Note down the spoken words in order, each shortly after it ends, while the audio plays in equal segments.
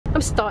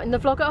I'm starting the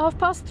vlog at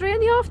 3:30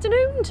 in the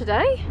afternoon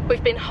today.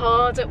 We've been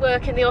hard at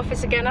work in the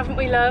office again, haven't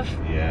we, love?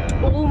 Yeah.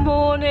 All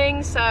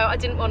morning, so I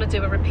didn't want to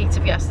do a repeat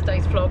of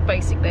yesterday's vlog,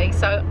 basically.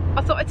 So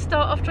I thought I'd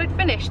start after I'd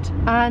finished.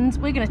 And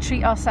we're going to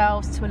treat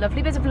ourselves to a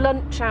lovely bit of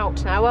lunch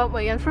out now, aren't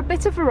we? And for a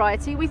bit of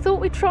variety, we thought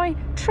we'd try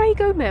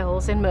Trago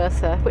Mills in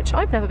Merthyr, which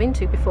I've never been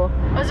to before.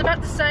 I was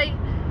about to say,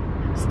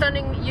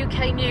 stunning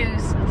UK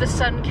news, the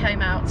sun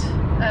came out,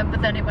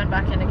 but then it went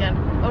back in again.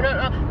 Oh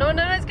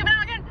no, it's coming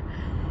out again!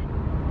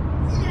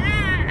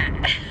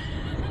 Yeah!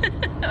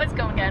 Oh, it's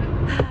gone again.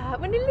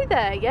 We're nearly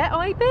there, yeah,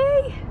 IB?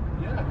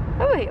 Yeah.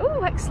 Oh wait,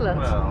 oh excellent.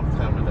 Well,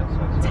 10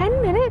 minutes.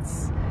 10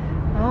 minutes?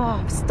 Oh,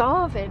 I'm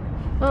starving.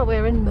 Oh,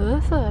 we're in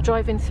Merthyr,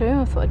 driving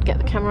through. I thought I'd get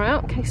the camera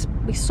out in case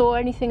we saw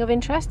anything of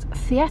interest.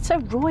 Theatre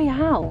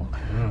Royale.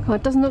 Oh,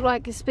 it doesn't look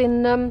like it's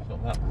been... It's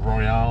not that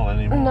Royale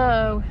anymore.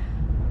 No,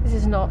 this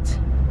is not.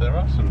 There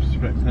are some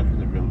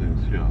spectacular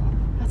buildings here.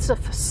 That's a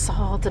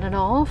facade and a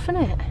half, isn't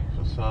it?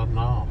 Facade and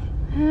a half.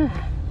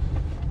 Yeah.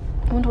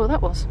 I wonder what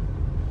that was.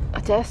 I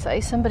dare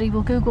say somebody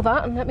will Google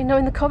that and let me know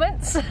in the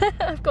comments.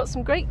 I've got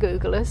some great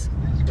Googlers.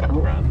 It's got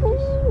brands.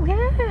 Oh,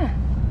 yeah.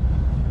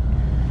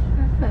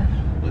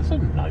 It's a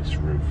nice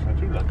roof. I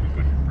do like a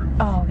good roof.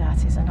 Oh,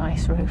 that is a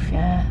nice roof,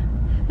 yeah.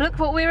 Look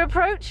what we're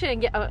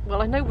approaching. Yeah,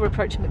 well, I know we're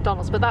approaching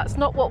McDonald's, but that's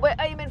not what we're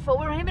aiming for.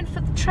 We're aiming for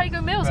the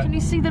Trago Mills. Can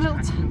you see the little...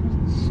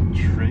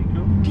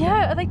 Trago?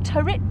 Yeah, are they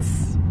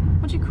turrets?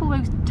 What do you call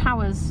those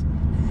towers?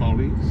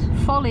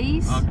 Follies.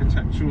 Follies.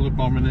 Architectural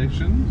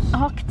abominations.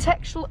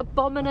 Architectural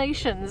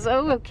abominations.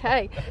 Oh,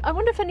 okay. I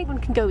wonder if anyone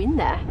can go in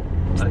there.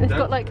 They've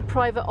got like a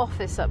private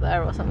office up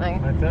there or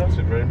something. I doubt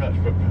it very much,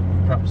 but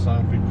perhaps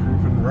I'll be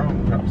proven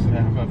wrong. Perhaps they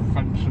have a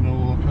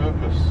functional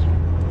purpose.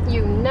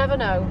 You never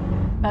know.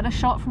 Better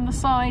shot from the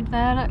side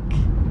there, look.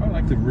 I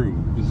like the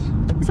roofs.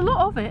 There's a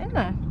lot of it, isn't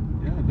there?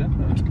 Yeah,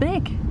 definitely. It's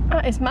big.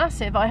 That is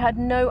massive. I had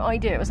no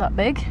idea it was that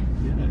big.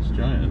 Yeah, it's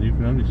giant, and you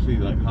can only see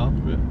like half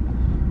of it.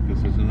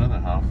 Because there's another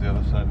half the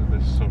other side of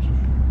this sort of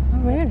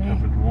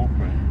covered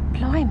walkway.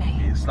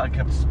 Blimey. It's like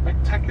a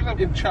spectacular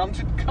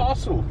enchanted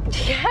castle.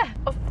 Yeah,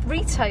 of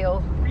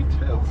retail.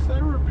 Retail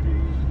therapy.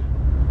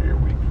 Here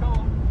we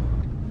come.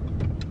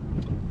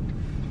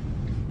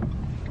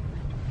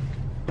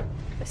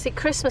 I see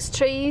Christmas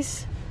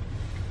trees.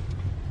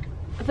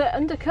 They're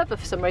undercover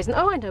for some reason.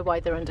 Oh, I know why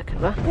they're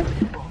undercover.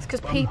 It's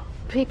because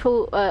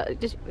people,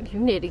 you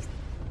nearly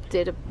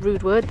did a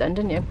rude word then,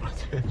 didn't you? I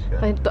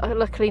did, yeah.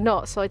 Luckily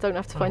not, so I don't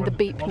have to find the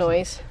beep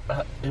noise.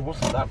 It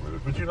wasn't that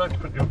rude. Would you like to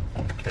put your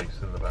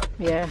case in the back?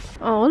 Yeah.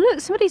 Oh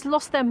look, somebody's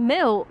lost their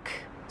milk.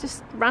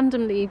 Just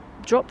randomly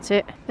dropped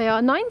it. They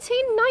are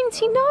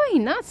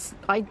 $19.99. That's...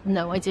 I have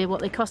no idea what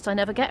they cost. I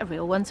never get a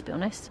real one, to be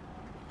honest.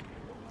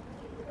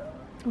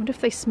 I wonder if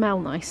they smell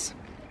nice.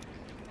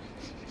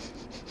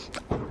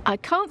 I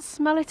can't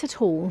smell it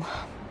at all.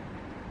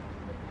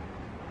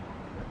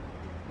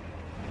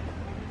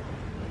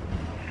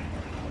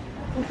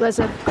 There's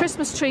a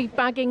Christmas tree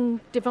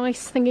bagging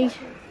device thingy.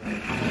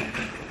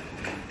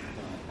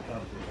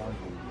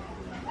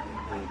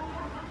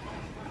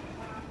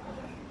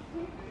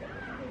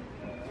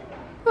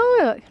 Oh,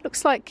 look,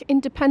 looks like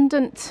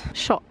independent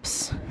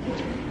shops.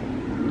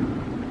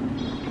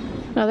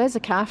 Now there's a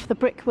cafe, the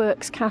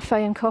Brickworks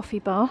Cafe and Coffee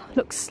Bar.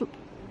 Looks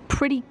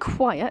pretty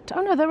quiet.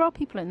 Oh no, there are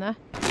people in there.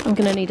 I'm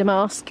gonna need a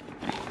mask.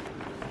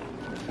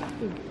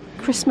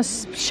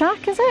 Christmas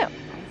shack, is it?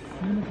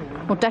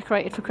 Or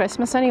decorated for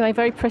Christmas anyway,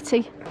 very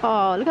pretty.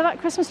 Oh, look at that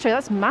Christmas tree,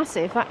 that's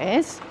massive, that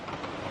is.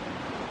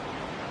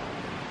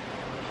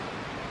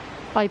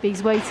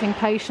 IB's waiting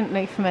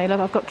patiently for me. Look,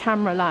 I've got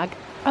camera lag.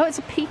 Oh, it's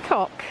a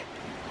peacock.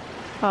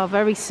 Oh,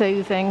 very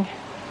soothing.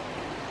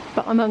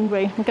 But I'm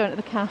hungry, I'm going to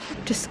the cafe.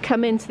 Just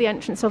come into the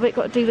entrance of it,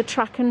 got to do the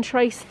track and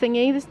trace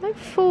thingy. There's no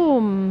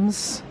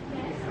forms.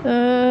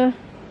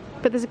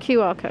 But there's a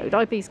QR code.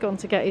 IB's gone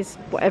to get his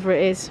whatever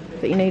it is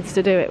that he needs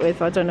to do it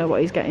with. I don't know what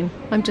he's getting.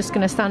 I'm just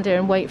going to stand here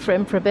and wait for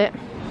him for a bit.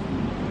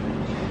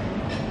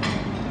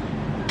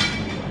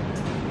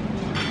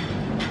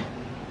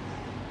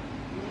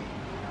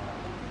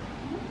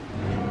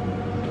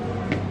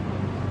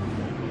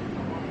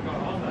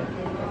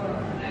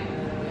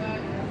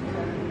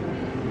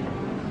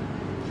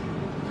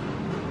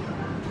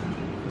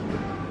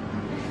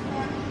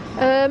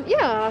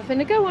 Yeah, I'm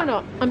gonna go, why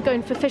not? I'm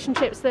going for fish and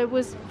chips. There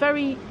was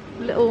very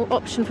little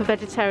option for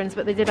vegetarians,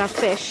 but they did have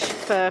fish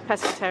for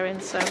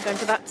pescatarians, so I'm going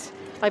for that.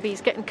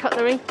 IB's getting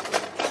cutlery.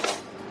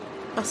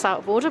 That's out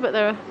of order, but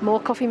there are more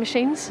coffee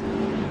machines.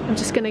 I'm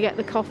just gonna get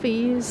the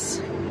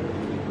coffees.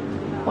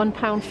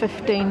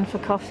 £1.15 for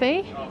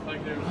coffee.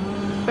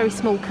 Very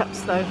small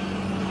cups though.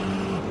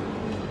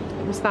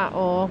 Was that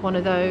or one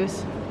of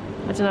those?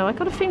 I don't know, I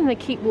got a feeling they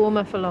keep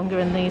warmer for longer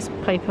in these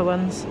paper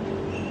ones.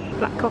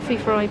 Black coffee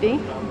for IB.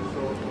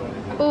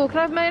 Oh, can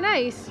I have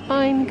mayonnaise?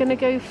 I'm gonna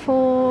go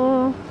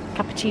for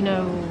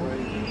cappuccino.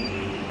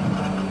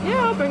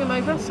 Yeah, I'll bring them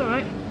over, that's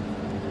alright.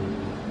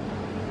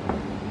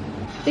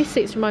 These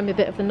seats remind me a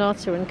bit of the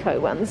Nata & Co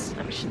ones,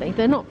 actually.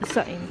 They're not the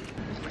same.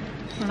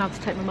 I'm allowed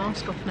to take my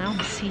mask off now,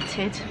 I'm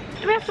seated.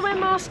 Do we have to wear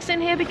masks in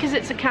here because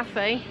it's a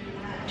cafe?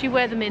 Do you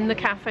wear them in the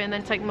cafe and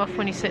then take them off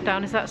when you sit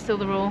down? Is that still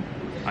the rule?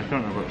 I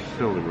don't know if it's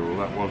still the rule.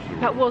 That was the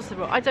rule. That was the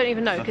rule. I don't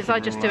even know because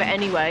I just do it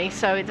anyway,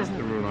 so it doesn't.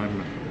 That's the rule I'm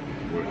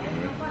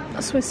working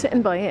with. So we're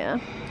sitting by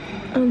here,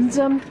 and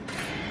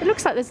it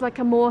looks like there's like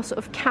a more sort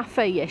of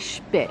cafe-ish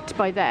bit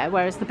by there,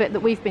 whereas the bit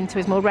that we've been to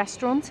is more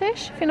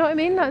restaurant-ish, if you know what I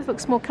mean. That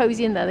looks more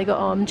cosy in there. They got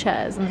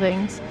armchairs and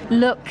things.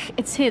 Look,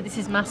 it's here. This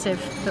is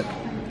massive. Look.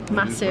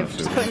 Massive.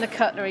 Just putting the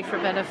cutlery for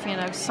a bit of, you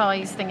know,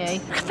 size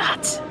thingy. Look at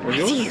that. Well,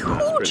 That's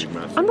huge.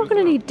 massive, I'm not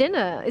going to need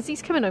dinner.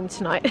 He's coming home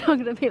tonight.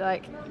 I'm going to be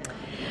like, do you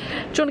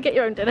want to get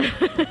your own dinner?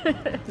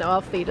 No,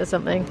 I'll feed her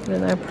something. I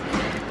don't know.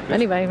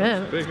 Anyway,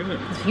 man. It's big, isn't it?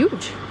 It's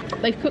huge.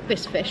 They've cooked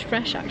this fish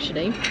fresh,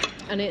 actually,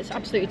 and it's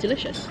absolutely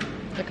delicious.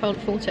 I can't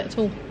fault it at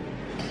all.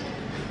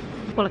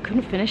 Well, I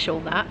couldn't finish all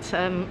that.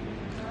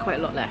 Quite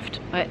a lot left.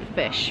 I ate the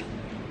fish.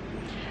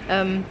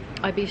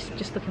 I'd be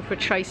just looking for a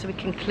tray so we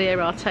can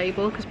clear our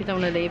table because we don't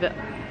want to leave it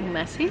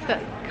messy, but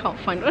can't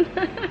find one.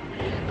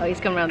 Oh, he's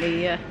gone around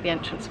the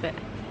entrance bit.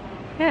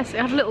 Yeah, so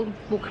have a little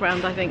walk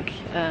around, I think,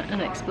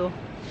 and explore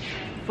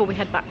before we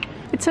head back.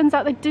 It turns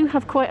out they do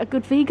have quite a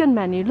good vegan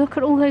menu. Look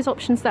at all those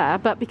options there,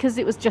 but because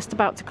it was just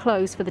about to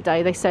close for the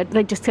day, they said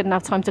they just didn't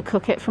have time to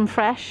cook it from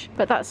fresh,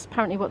 but that's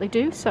apparently what they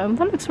do, so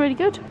that looks really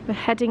good. We're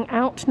heading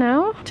out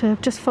now to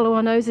just follow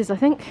our noses, I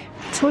think.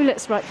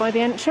 Toilet's right by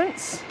the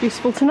entrance.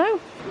 Useful to know.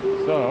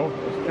 So,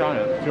 it's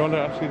giant. Do you want to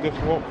actually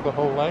just walk the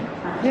whole length?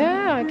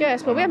 Yeah, I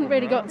guess. Well, we haven't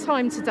really got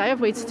time today, have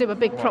we, to do a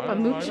big proper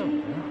mooch?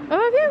 Oh,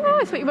 have you? Oh,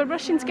 I thought you were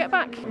rushing to get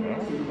back. No,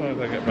 as long as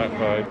I get back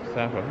by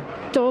 7.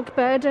 Dog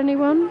bed,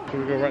 anyone? Should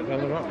we go right down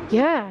the rock?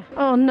 Yeah.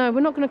 Oh no,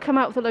 we're not going to come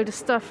out with a load of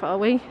stuff, are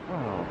we? Oh,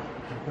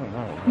 I don't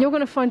know. You're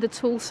going to find the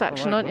tool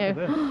section, Right, aren't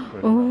you? this.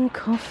 Oh,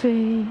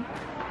 coffee.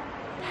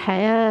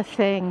 Hair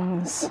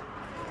things.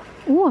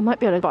 Oh, I might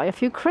be able to buy a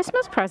few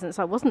Christmas presents.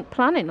 I wasn't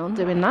planning on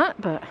doing that,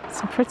 but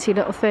some pretty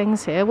little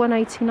things here.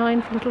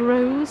 $1.89 for little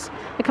Rose.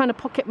 They're kind of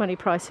pocket money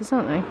prices,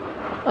 aren't they?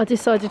 I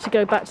decided to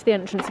go back to the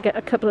entrance to get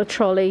a couple of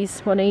trolleys,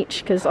 one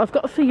each, because I've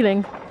got a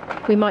feeling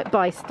we might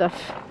buy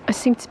stuff. I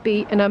seem to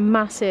be in a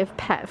massive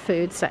pet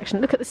food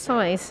section. Look at the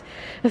size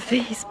of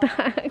these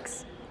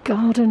bags.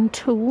 Garden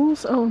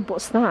tools. Oh,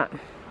 what's that?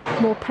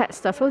 More pet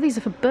stuff. Oh, these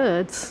are for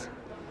birds.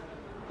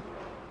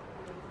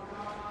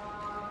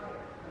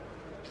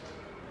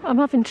 I'm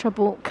having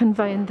trouble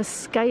conveying the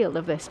scale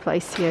of this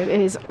place to you.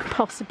 It is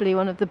possibly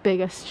one of the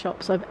biggest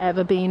shops I've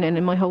ever been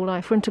in my whole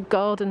life. We're into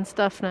garden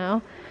stuff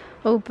now.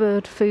 Oh,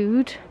 bird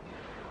food,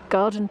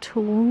 garden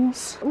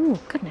tools. Oh,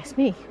 goodness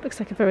me. Looks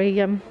like a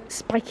very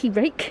spiky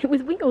rake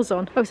with wheels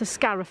on. Oh, it's a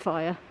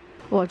scarifier.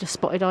 Oh, I just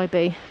spotted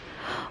IB.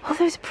 Oh,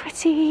 those are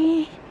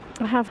pretty.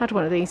 I have had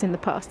one of these in the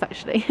past,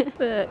 actually.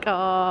 Look,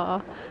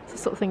 ah, it's the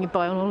sort of thing you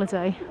buy on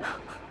holiday.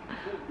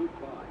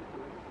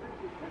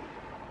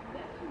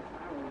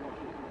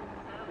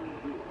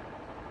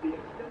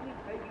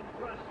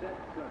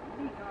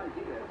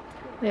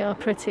 They are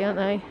pretty, aren't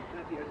they?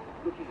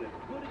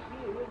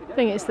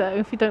 Thing is though,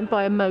 if you don't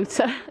buy a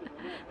motor,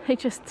 they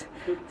just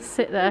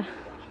sit there.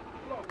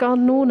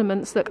 Garden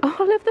ornaments, look. Oh,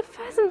 I love the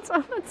pheasants.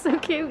 Oh, that's so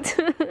cute.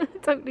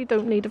 Totally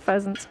don't need a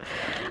pheasant.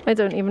 I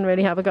don't even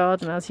really have a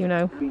garden, as you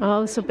know.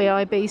 Oh, this will be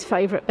IB's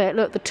favourite bit.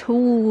 Look, the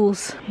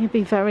tools. He'd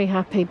be very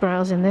happy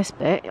browsing this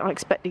bit. I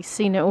expect he's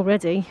seen it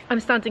already.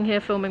 I'm standing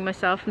here filming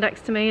myself.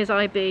 Next to me is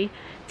IB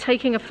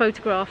taking a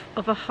photograph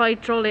of a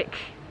hydraulic...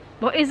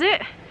 What is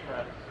it?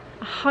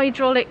 A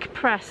hydraulic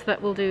press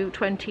that will do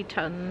 20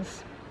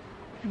 tonnes.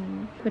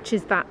 Which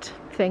is that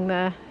thing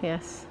there,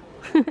 yes.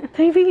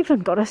 They've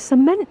even got a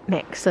cement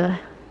mixer.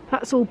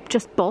 That's all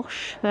just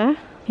Bosch there.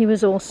 He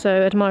was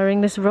also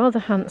admiring this rather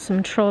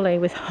handsome trolley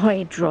with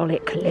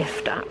hydraulic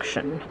lift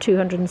action.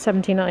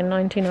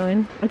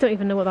 $279.99. I don't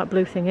even know what that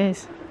blue thing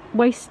is.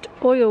 Waste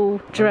oil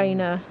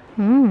drainer.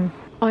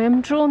 I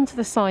am drawn to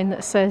the sign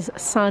that says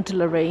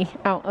saddlery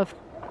out of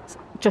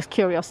just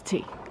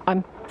curiosity.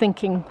 I'm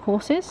thinking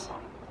horses.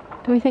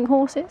 Do we think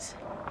horses?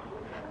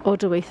 Or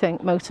do we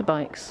think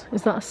motorbikes?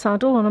 Is that a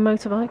saddle on a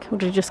motorbike? Or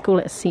do we just call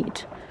it a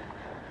seat?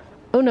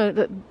 Oh no,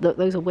 look,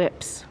 those are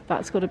whips.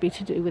 That's got to be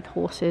to do with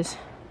horses.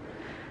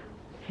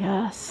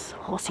 Yes,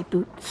 horsey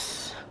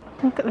boots.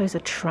 Look at those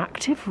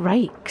attractive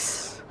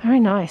rakes. Very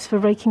nice for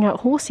raking out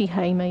horsey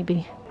hay,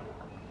 maybe.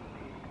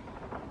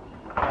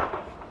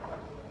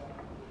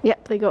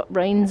 Yep, they got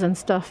reins and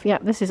stuff.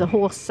 Yep, this is a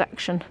horse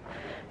section.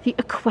 The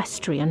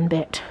equestrian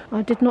bit.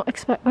 I did not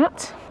expect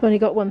that. I've only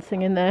got one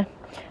thing in there,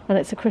 and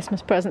it's a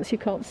Christmas present, so you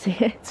can't see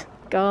it.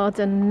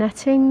 Garden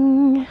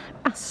netting,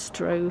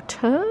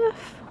 astroturf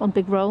on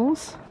big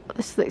rolls.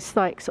 This looks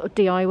like sort of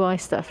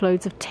DIY stuff,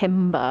 loads of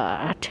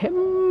timber,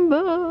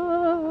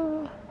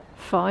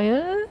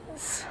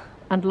 fires,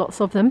 and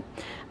lots of them.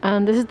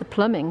 And this is the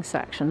plumbing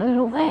section. Look at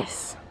all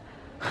this.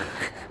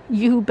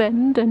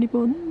 U-bend,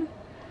 anyone?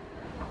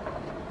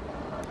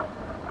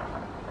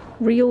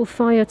 Real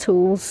fire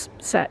tools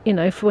set, you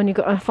know, for when you've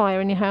got a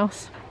fire in your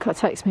house. God, it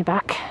takes me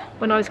back.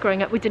 When I was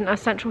growing up, we didn't have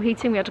central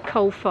heating. We had a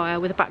coal fire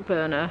with a back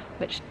burner,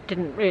 which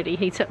didn't really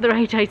heat up the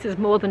radiators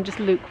more than just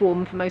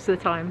lukewarm for most of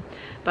the time.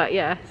 But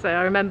yeah, so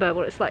I remember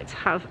what it's like to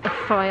have a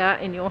fire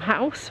in your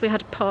house. We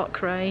had a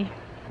park ray.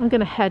 I'm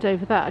gonna head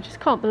over there. I just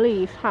can't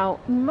believe how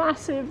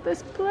massive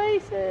this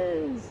place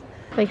is.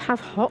 They have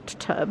hot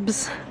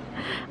tubs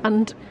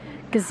and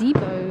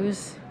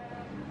gazebos.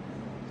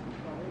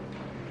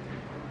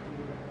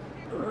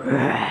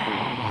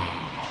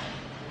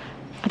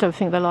 I don't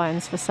think the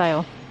lion's for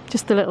sale,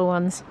 just the little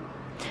ones.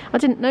 I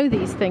didn't know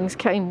these things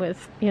came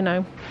with, you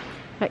know,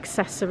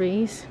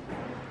 accessories.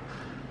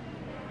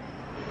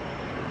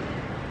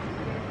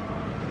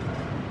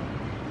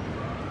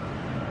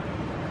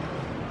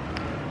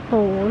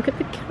 Oh, look at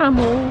the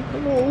camel.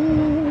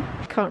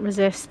 Oh. Can't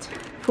resist.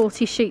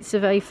 40 sheets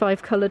of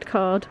A5 coloured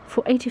card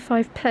for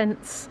 85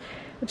 pence.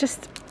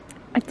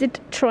 I did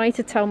try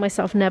to tell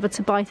myself never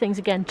to buy things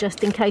again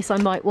just in case I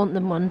might want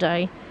them one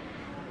day.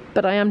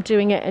 But I am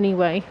doing it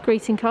anyway.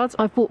 Greeting cards.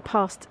 I've walked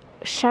past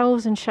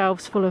shelves and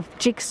shelves full of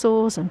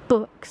jigsaws and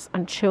books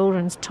and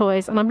children's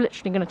toys, and I'm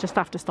literally going to just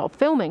have to stop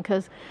filming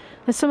because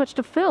there's so much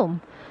to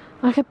film.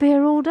 I could be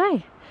here all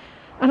day.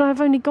 And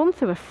I've only gone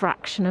through a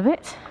fraction of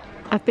it.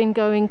 I've been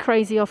going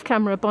crazy off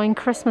camera buying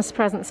Christmas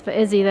presents for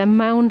Izzy. They're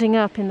mounding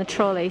up in the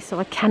trolley, so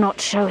I cannot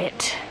show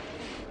it.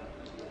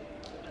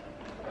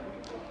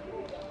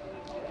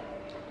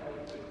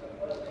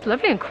 It's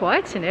lovely and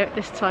quiet in here at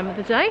this time of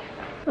the day.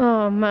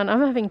 Oh man,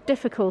 I'm having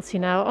difficulty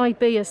now.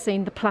 IB has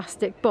seen the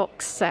plastic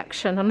box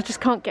section and I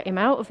just can't get him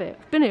out of it.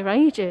 I've been here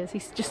ages.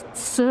 He's just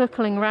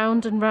circling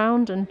round and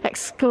round and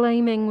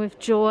exclaiming with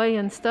joy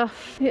and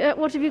stuff. Yeah,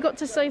 what have you got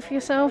to say for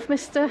yourself,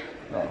 mister?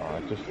 Oh,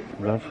 I just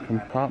love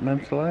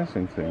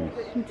compartmentalising things.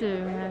 You do,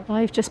 yeah.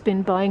 I've just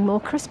been buying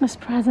more Christmas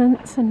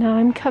presents and now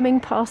I'm coming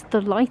past the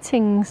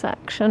lighting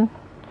section.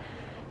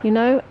 You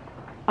know,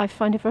 I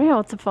find it very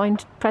hard to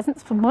find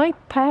presents for my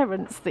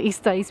parents these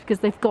days because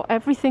they've got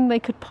everything they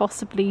could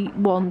possibly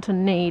want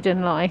and need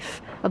in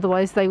life.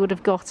 Otherwise they would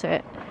have got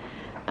it.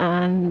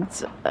 And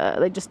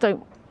they just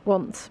don't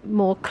want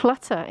more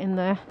clutter in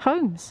their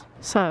homes.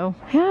 So,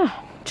 yeah,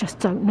 just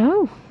don't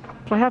know.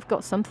 But I have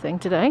got something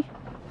today.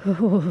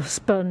 Oh,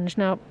 sponge.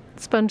 Now,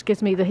 sponge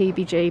gives me the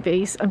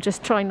heebie-jeebies. I'm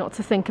just trying not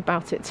to think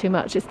about it too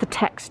much. It's the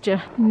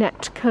texture.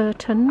 Net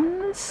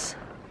curtains.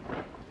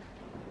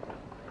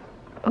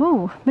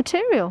 Oh,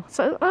 material.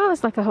 So,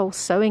 it's like a whole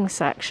sewing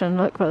section,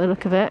 look, by the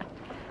look of it.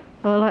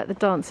 Oh, I like the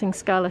dancing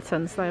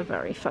skeletons, they're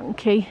very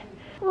funky.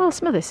 Oh,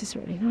 some of this is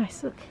really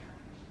nice, look.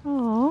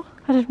 Oh,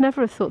 I'd have never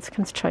have thought to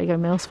come to Trago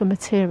Mills for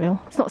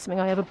material. It's not something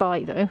I ever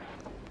buy, though.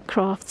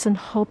 Crafts and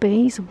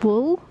hobbies,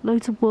 wool,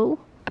 loads of wool.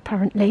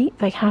 Apparently,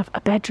 they have a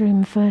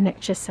bedroom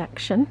furniture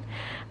section.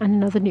 And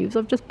in other news,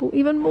 I've just bought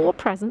even more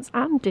presents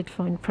and did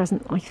find a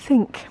present I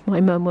think my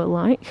mum will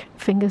like.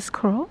 Fingers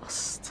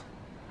crossed.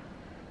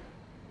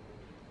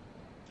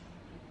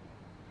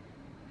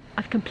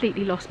 I've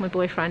completely lost my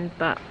boyfriend,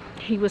 but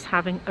he was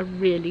having a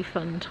really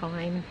fun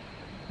time.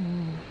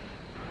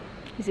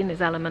 He's in his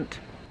element.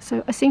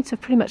 So I seem to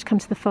have pretty much come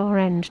to the far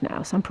end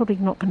now, so I'm probably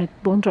not going to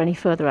wander any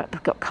further up.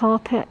 I've got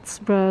carpets,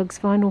 rugs,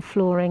 vinyl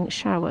flooring,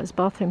 showers,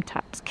 bathroom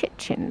taps,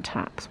 kitchen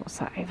taps. What's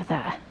that over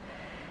there?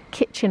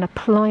 Kitchen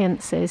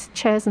appliances,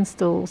 chairs and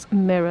stools,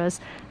 mirrors.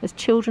 There's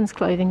children's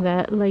clothing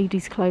there,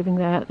 ladies' clothing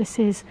there. This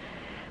is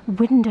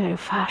window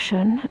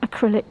fashion,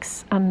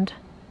 acrylics and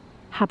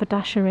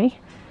haberdashery.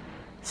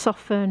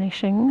 Soft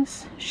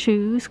furnishings,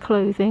 shoes,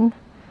 clothing,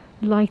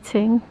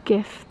 lighting,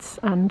 gifts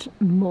and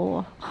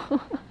more.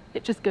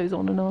 It just goes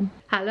on and on.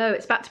 Hello,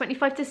 it's about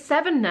 25 to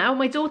 7 now.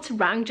 My daughter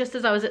rang just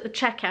as I was at the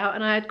checkout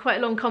and I had quite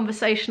a long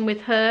conversation with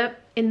her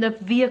in the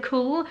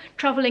vehicle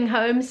travelling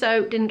home,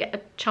 so didn't get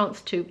a chance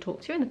to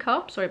talk to you in the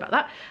car, sorry about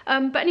that.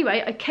 But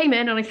anyway, I came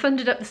in and I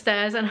thundered up the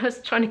stairs and I was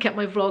trying to get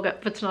my vlog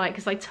up for tonight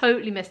because I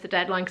totally missed the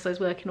deadline because I was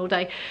working all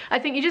day. I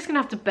think you're just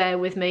gonna have to bear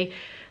with me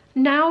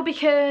now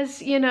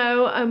because, you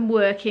know, I'm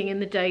working in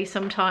the day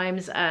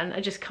sometimes and I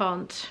just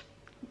can't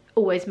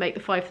always make the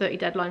 5:30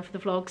 deadline for the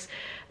vlogs.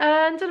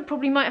 And I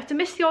probably might have to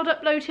miss the odd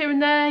upload here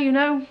and there, you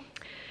know.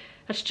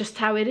 That's just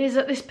how it is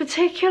at this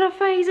particular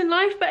phase in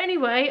life. But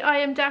anyway, I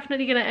am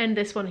definitely going to end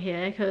this one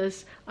here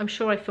because I'm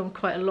sure I filmed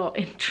quite a lot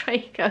in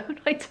Trago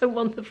and I don't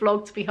want the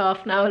vlog to be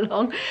half an hour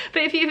long.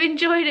 But if you've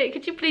enjoyed it,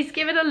 could you please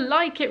give it a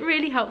like? It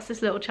really helps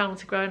this little channel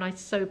to grow and I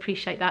so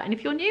appreciate that. And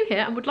if you're new here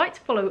and would like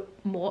to follow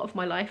more of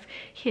my life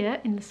here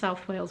in the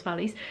South Wales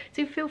Valleys,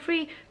 do feel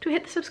free to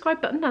hit the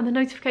subscribe button and the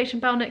notification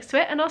bell next to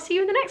it, and I'll see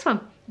you in the next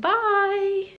one. Bye!